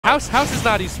House is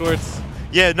not esports.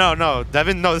 Yeah, no,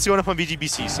 Devin, no, this is going up on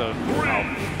VGBC, so.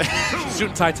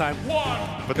 Shooting tie time.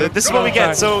 But this is what we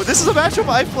get. So this is a matchup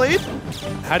I played.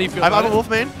 How do you feel I'm about a Wolf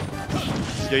main.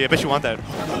 Yeah, I bet you want that.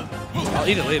 I'll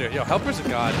eat it later. Yo, Helper's a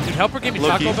god. Dude, Helper gave me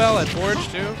Low-key. Taco Bell at Forge,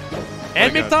 too.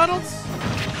 And McDonald's?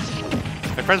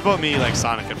 My friends bought me, like,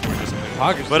 Sonic at Forge or something.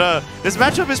 Poggers, but this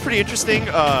matchup is pretty interesting.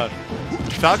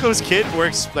 Falco's kit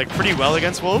works, like, pretty well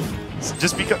against Wolf.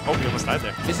 Just because... Oh, he almost died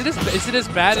there. Is it as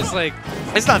bad as, like...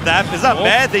 It's not that. It's not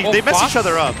bad. They mess Fox? each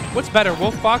other up. What's better,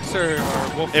 Wolf Fox or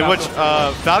Wolf Falco? In which,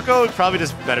 Falco probably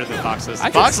does better than Fox does.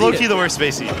 Fox low-key the worst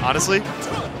spacey, honestly.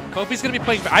 Kofi's going to be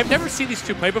playing... I've never seen these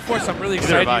two play before, so I'm really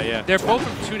excited. Yeah. They're both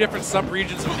from two different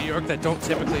sub-regions of New York that don't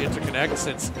typically interconnect,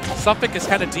 since Suffolk is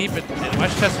kind of deep and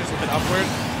Westchester's a bit upward.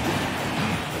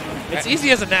 It's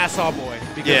easy as a Nassau boy.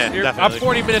 Because I'm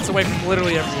 40 minutes away from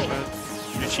literally every event.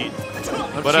 You cheat.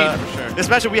 I'm But cheating for sure. this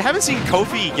matchup, we haven't seen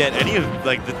Kofi get any of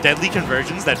like the deadly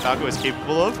conversions that Falco is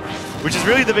capable of, which is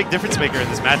really the big difference maker in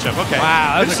this matchup. Okay.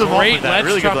 Wow, that was a great ledge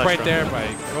really jump good right there by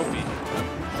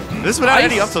Kofi. This without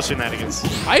any up tilt shenanigans.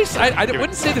 Ice, I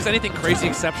wouldn't say there's anything crazy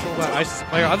exceptional about Ice as a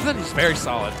player, other than he's very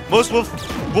solid. Most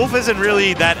Wolf isn't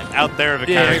really that out there of a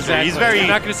character. Exactly. He's very You're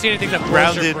not going to see anything that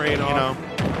grounded, your brain off.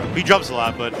 He jumps a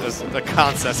lot, but as a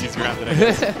concept, he's grounded, I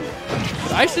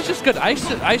guess. Ice is just good. Ice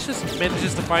just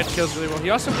manages to find kills really well. He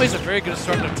also plays a very good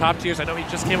assortment of top tiers. I know he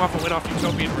just came off a win off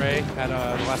Utopian Ray at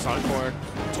the last Encore.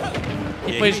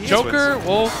 He plays Joker,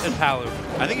 Wolf, and Palu.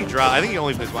 I think he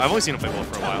only plays Wolf. I've only seen him play Wolf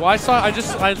for a while. Well,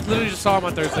 I literally just saw him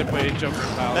on Thursday play Joker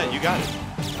and Palu. You got it.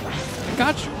 I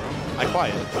got you, bro.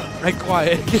 I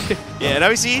quiet. Yeah, now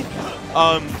we see,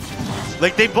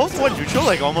 like they both won neutral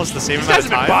like almost the same amount of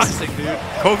times. Boxing, dude.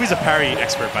 Kofi's a parry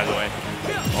expert, by the way.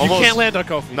 You can't land on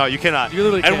Kofi. No, you cannot. You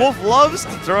literally can't. And Wolf loves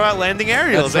to throw out landing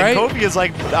aerials, That's right. and Kofi is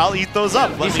like, I'll eat those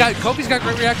up. Kofi's got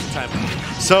great reaction time.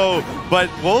 So, but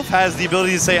Wolf has the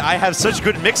ability to say, I have such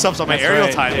good mix-ups on my aerial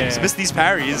timings, yeah. miss these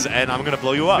parries, and I'm going to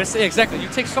blow you up. Exactly. You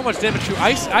take so much damage too.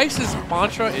 Ice's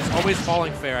mantra is always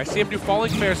falling fair. I see him do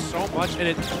falling fair so much,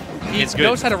 and he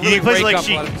knows how to really break up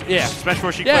a lot of... Yeah. Smash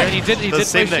 4 Sheik player. and he did play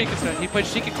Sheik. He played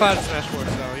Sheik and Cloud in Smash 4,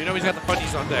 so you know he's got the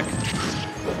funnies on deck.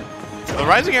 The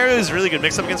rising aerial is a really good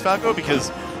mix-up against Falco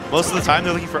because most of the time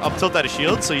they're looking for up tilt out of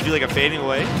shield, so you do like a fading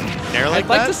away nair like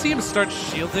that. I'd like to see him start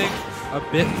shielding a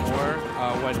bit more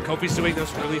when Kofi's doing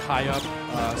those really high up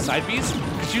side Bs,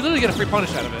 because you literally get a free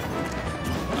punish out of it.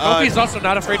 Kofi's also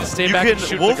not afraid to stay back and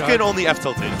shoot Wolf the gun. can only F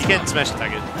tilt it. He can't smash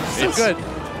attack it. Still good.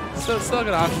 Still a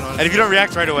good option on it. And if you don't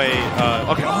react right away,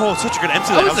 okay. Oh, such a good M to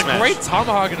that the was up smash. a great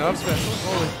tomahawk and up smash.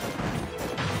 Holy.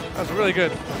 That was really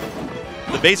good.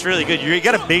 The bait's really good. You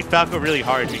got to bait Falco really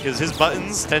hard because his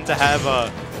buttons tend to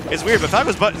have. It's weird, but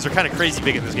Falco's buttons are kind of crazy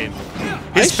big in this game.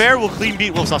 His fair will clean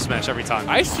beat Wolf's up smash every time.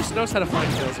 Ice just knows how to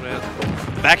find kills, man.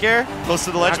 The back air, close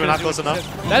to the ledge, but not close enough.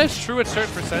 That is true at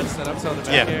certain percents, that up throw the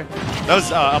back air. That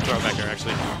was up throw back air,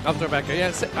 actually. Up throw back air,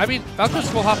 yeah. I mean, Falco's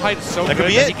full hop height is so good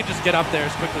that he can just get up there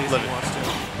as quickly as he wants to.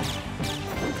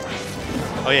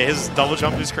 Oh yeah, his double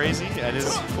jump is crazy, and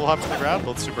his full hop to the ground,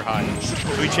 both super high.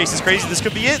 So he chases crazy, this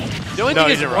could be it. The only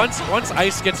thing is, once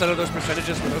Ice gets out of those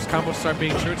percentages, when those combos start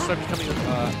being true, it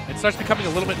starts becoming a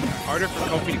little bit harder for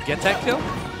Kofi to get that kill.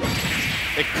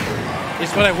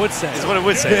 Is what I would say. Is what I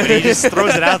would say, but he just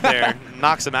throws it out there,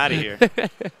 knocks him out of here.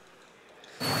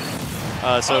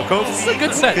 So Kofi, this is a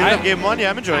good set. Up game 1, yeah,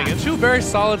 I'm enjoying it. Two very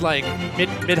solid, like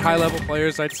mid-high level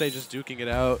players, I'd say, just duking it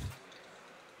out.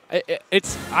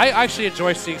 I actually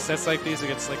enjoy seeing sets like these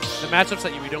against like the matchups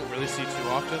that we don't really see too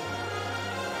often.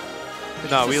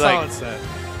 No, we like. Set.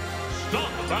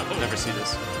 Never see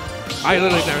this. I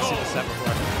literally never seen this set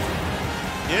before.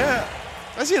 Yeah,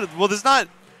 I see it. Well, there's not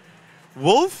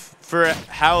Wolf for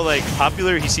how like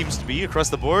popular he seems to be across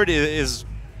the board is.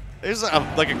 There's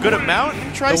like a good amount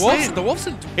in Tri-State. The Wolves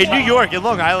in New York, in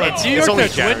Long Island, in New York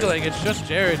it's they're only dwindling. It's just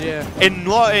Jared, yeah. In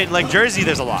like Jersey,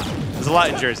 there's a lot. There's a lot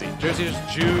in Jersey. Jersey,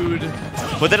 there's Jude.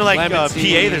 But then like PA,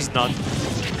 there's none.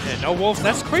 Yeah, no Wolves.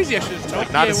 That's crazy. Actually, no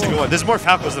like not a single one. There's more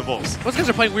Falcos than Wolves. Those guys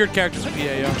are playing weird characters in PA,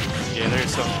 yo. Yeah,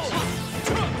 there's so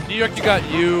much. New York, you got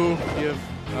you. You have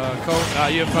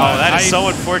Kofi. You have. Oh, that Ice. is so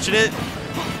unfortunate.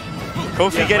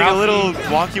 Kofi getting a little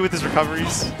wonky with his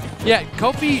recoveries. Yeah,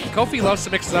 Kofi loves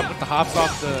to mix it up with the hops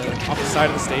off the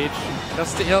side of the stage.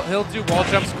 He'll do wall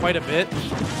jumps quite a bit.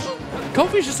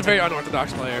 Kofi's just a very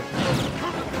unorthodox player.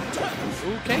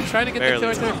 Okay, trying to get the kill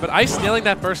right there. But Ice nailing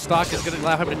that first stock is going to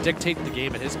allow him to dictate the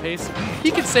game at his pace.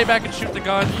 He can stay back and shoot the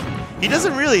gun. He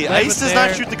doesn't really. Ice does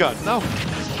not shoot the gun. No.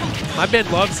 My man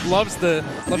loves the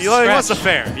He wants the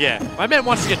fair, yeah. My man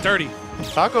wants to get dirty.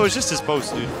 Falco is just his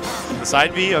post, dude. The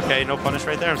side B, okay, no punish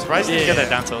right there. I'm surprised he didn't get that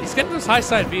down tilt. He's getting those high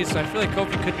side Bs, so I feel like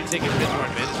Kofi could be taking a bit more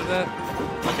advantage of that.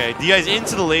 Okay, DI's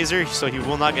into the laser, so he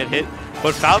will not get hit.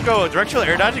 But Falco, directional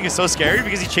air dodging is so scary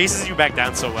because he chases you back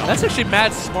down so well. That's actually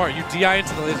mad smart. You DI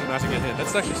into the laser not to get hit.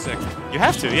 That's actually sick. You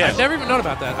have to, yeah. I've never even known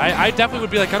about that. I definitely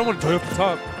would be like, I don't want to do it up the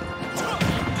top.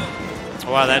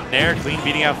 Wow, that Nair clean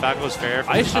beating out Falco's fair.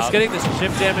 Ice just getting this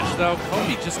chip damage though.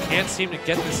 Kofi just can't seem to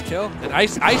get this kill. And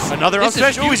Ice. Another up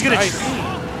smash. Oh, he's gonna.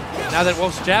 Now that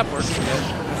Wolf's jab works again,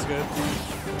 that's good.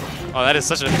 Oh, that is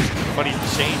such a funny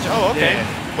change. Oh, okay.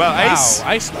 Yeah. Well, Ice. Wow,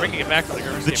 Ice bringing it back to the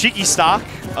girls. The cheeky stock,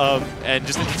 and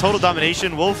just total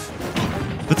domination. Wolf.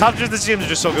 The top tiers of this game are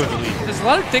just so good with the lead. There's a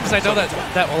lot of things I know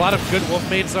that a lot of good Wolf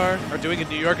mains are doing in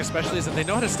New York, especially, is that they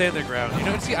know how to stand their ground. You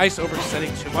don't see Ice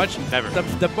overextending too much. Never.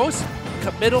 The most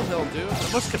committal he'll do,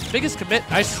 the biggest commit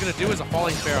Ice is going to do is a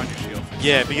falling fair on your shield.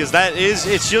 Yeah, because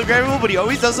it's shield grabbable, but he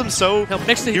always does them so He'll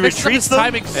mix it, he retreats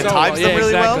them and so times them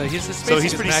really exactly. well. So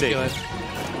he's pretty immaculate.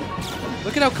 safe.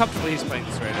 Look at how comfortably he's playing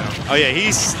this right now. Oh yeah,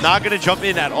 he's not going to jump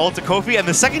in at all to Kofi, and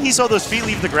the second he saw those feet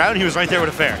leave the ground, he was right there with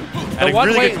a fair. And a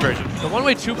really good conversion. The one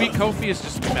way to beat Kofi is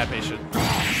just be mad patient.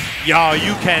 Yo,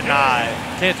 you cannot.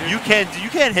 You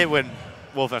can't hit when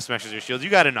Wolf F smashes your shield.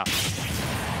 You got enough.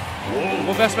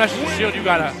 Wolf F smashes your shield, you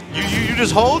gotta. You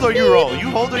just hold or you roll. You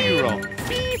hold or you roll.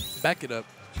 Back it up.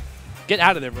 Get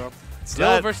out of there, bro.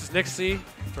 Still versus Nick C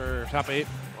for top 8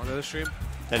 on the other stream.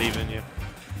 That even, yeah.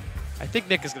 I think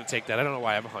Nick is going to take that. I don't know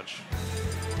why. I have a hunch.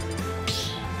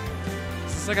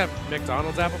 Is this like a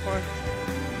McDonald's apple pie?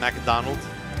 McDonald's.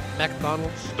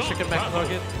 McDonald's. Chicken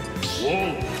McNugget.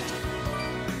 Whoa.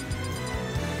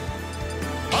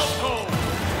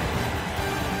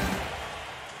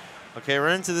 Okay, we're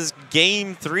into this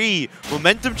game 3.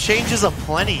 Momentum changes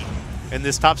aplenty in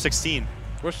this top 16.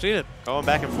 We're seeing it. Going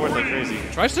back and forth like crazy.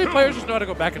 Tri-State players just know how to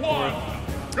go back and forth.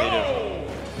 They do.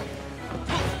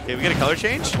 Okay, we get a color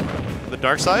change? The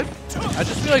dark side? I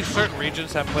just feel like certain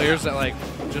regions have players that like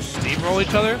just steamroll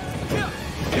each other.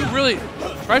 You really,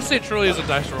 Tri-State truly is a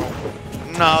dice roll.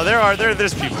 No,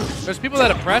 there's people. There's people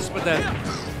that oppress, but then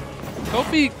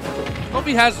Kofi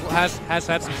has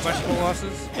had some questionable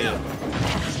losses. Yeah.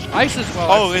 Ice as well.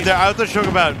 Oh, I was talking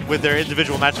about with their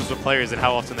individual matchups with players and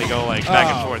how often they go like back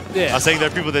and forth. Yeah. I was saying there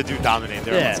are people that do dominate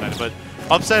their own side, but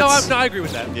upsets. No, I agree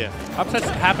with that. Yeah. Upsets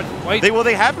happen quite.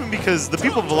 They happen because the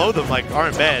people below them like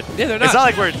aren't bad. Yeah, they're not. It's not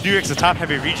like where New York's a top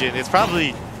heavy region. It's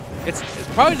probably. It's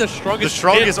probably the strongest. The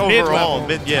strongest overall.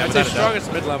 Yeah, it's the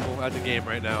strongest mid-level at the game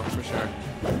right now for sure.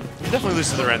 He definitely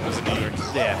loses to the randoms in New York.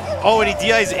 Yeah. Oh, and he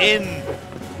DI's in.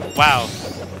 Wow.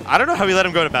 I don't know how we let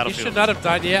him go to Battlefield. He should not have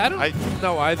died. Yeah, I don't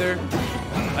know either.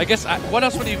 I guess, what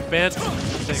else would he have banned?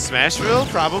 Smashville,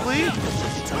 probably?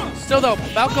 Still though,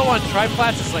 Falco on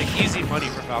Triplats is like easy money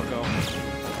for Falco.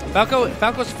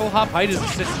 Falco's full hop height is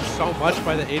assisted so much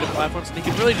by the aid of platforms, and he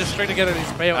can really just string together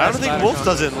these bail. I don't think Wolf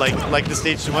doesn't like the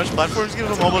stage too much. Platforms give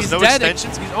him almost no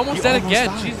extensions. He's almost dead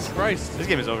again. Jesus Christ. This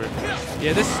game is over.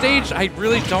 Yeah, this stage, I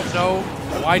really don't know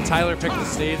why Tyler picked the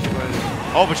stage, but...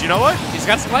 Oh, but you know what? He's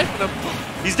got some life in him.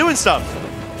 He's doing stuff.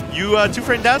 You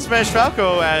two-frame down smash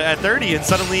Falco at 30, and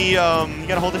suddenly you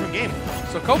got a whole different game.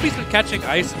 So Kofi's been catching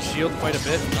Ice and Shield quite a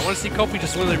bit. I want to see Kofi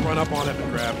just literally run up on him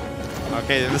and grab.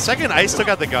 Okay, the second Ice took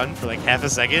out the gun for like half a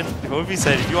second, Kofi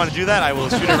said, if you want to do that, I will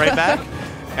shoot it right back.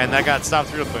 And that got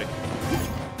stopped real quick.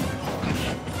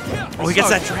 Oh, he gets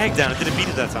that drag down. It didn't beat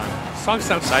it that time. Song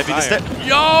sounds side beat the step.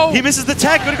 Yo! He misses the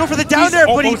tech. Gonna go for the down there,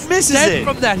 but he misses it.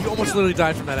 From that, he almost literally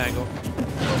died from that angle.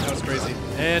 That was crazy.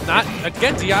 And not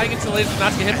again, DIing into the laser,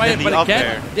 not to get hit by it, but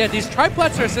again, yeah, these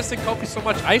triplets are assisting Kofi so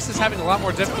much. Ice is having a lot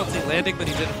more difficulty landing than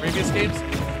he did in previous games.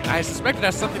 I suspect it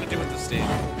has something to do with the stage.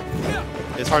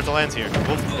 It's hard to land here.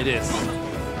 It is.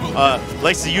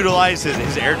 Likes to utilize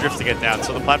his air drift to get down,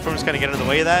 so the platforms kind of get in the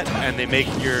way of that, and they make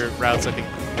your routes, I think,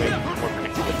 way more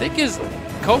predictable. The thing is,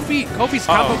 Kofi's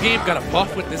combo game got a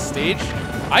buff with this stage.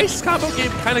 Ice's combo game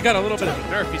kind of got a little bit of a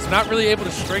nerf. He's not really able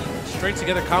to string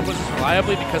together combos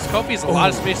reliably because Kofi has a lot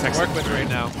of space to work with right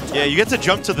now. Yeah, you get to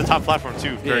jump to the top platform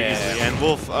too very easily. And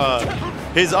Wolf,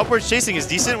 his upwards chasing is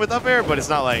decent with up air, but it's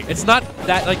not like it's not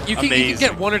that like you can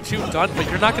get one or two done, but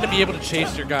you're not going to be able to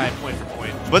chase your guy point for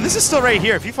point. But this is still right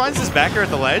here. If he finds his backer at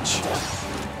the ledge,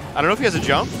 I don't know if he has a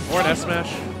jump or an F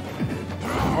smash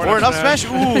or an up smash.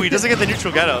 Ooh, he doesn't get the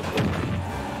neutral get up.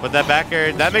 But that back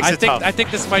air, that makes it tough. I think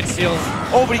this might seal.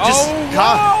 Oh, but he just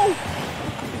caught.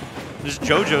 No! Just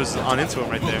JoJo's on into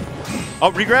him right there.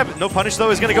 Oh, regrab. No punish,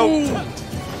 though, is going to go. Ooh.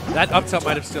 That up tilt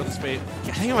might have sealed his fate. I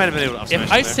think he might have been able to up smash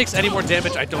If Ice takes any more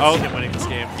damage, I don't see him winning this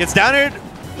game. Gets down air.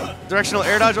 Directional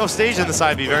air dodge off stage, and the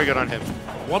side B. Very good on him.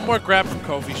 One more grab from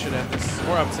Kofi should end this.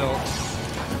 Or up tilt.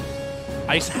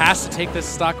 Ice has to take this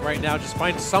stock right now. Just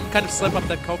find some kind of slip up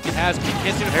that Kofi has. He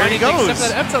can't seem to There find he anything goes.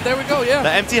 except that M-Tilt. There we go, yeah.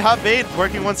 The empty hot bait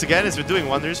working once again has been doing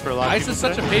wonders for a lot of Ice people. is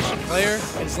such a patient player,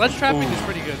 and sledge trapping is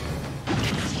pretty good.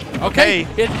 Okay.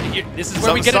 This is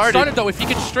where we get it started, though. If he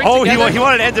can string Oh, together. he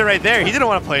wanted to end it right there. He didn't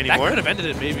want to play That anymore. could have ended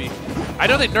it, maybe. I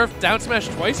know they nerfed down smash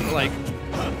twice, but like,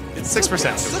 It's 6%.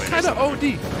 this is kind of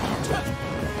OD.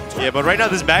 Yeah, but right now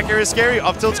this back air is scary.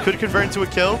 Up tilts could convert into a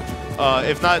kill.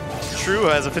 If not true,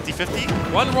 as a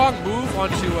 50-50. One wrong move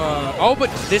onto, oh,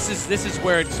 but this is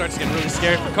where it starts to get really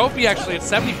scary for Kofi, actually, at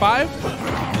 75.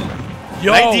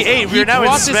 Yo, 98, we are now in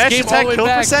brought this smash game all attack the way kill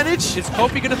back. percentage. Is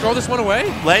Kofi going to throw this one away?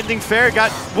 Landing fair,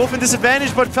 got Wolf in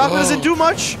disadvantage, but Falco doesn't do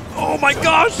much. Oh my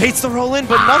gosh! Baits the roll in,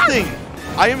 but nothing.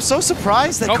 I am so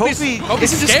surprised that Kofi's Kofi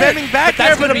isn't just scared, spamming back but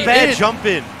that's there, but a gonna be bad it. jump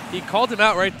in. He called him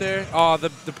out right there. Oh, the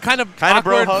kind of Bro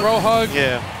awkward bro hug.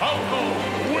 Yeah.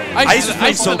 Ice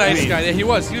is so a nice clean. guy. Yeah, he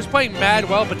was playing mad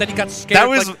well, but then he got scared.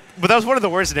 But that was one of the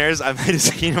worst nairs I've ever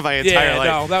seen in my entire life.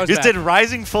 No, that was just bad. did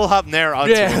rising full hop nair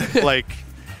onto him. Like,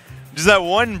 just that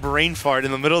one brain fart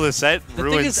in the middle of the set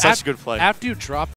ruined such good play. After you drop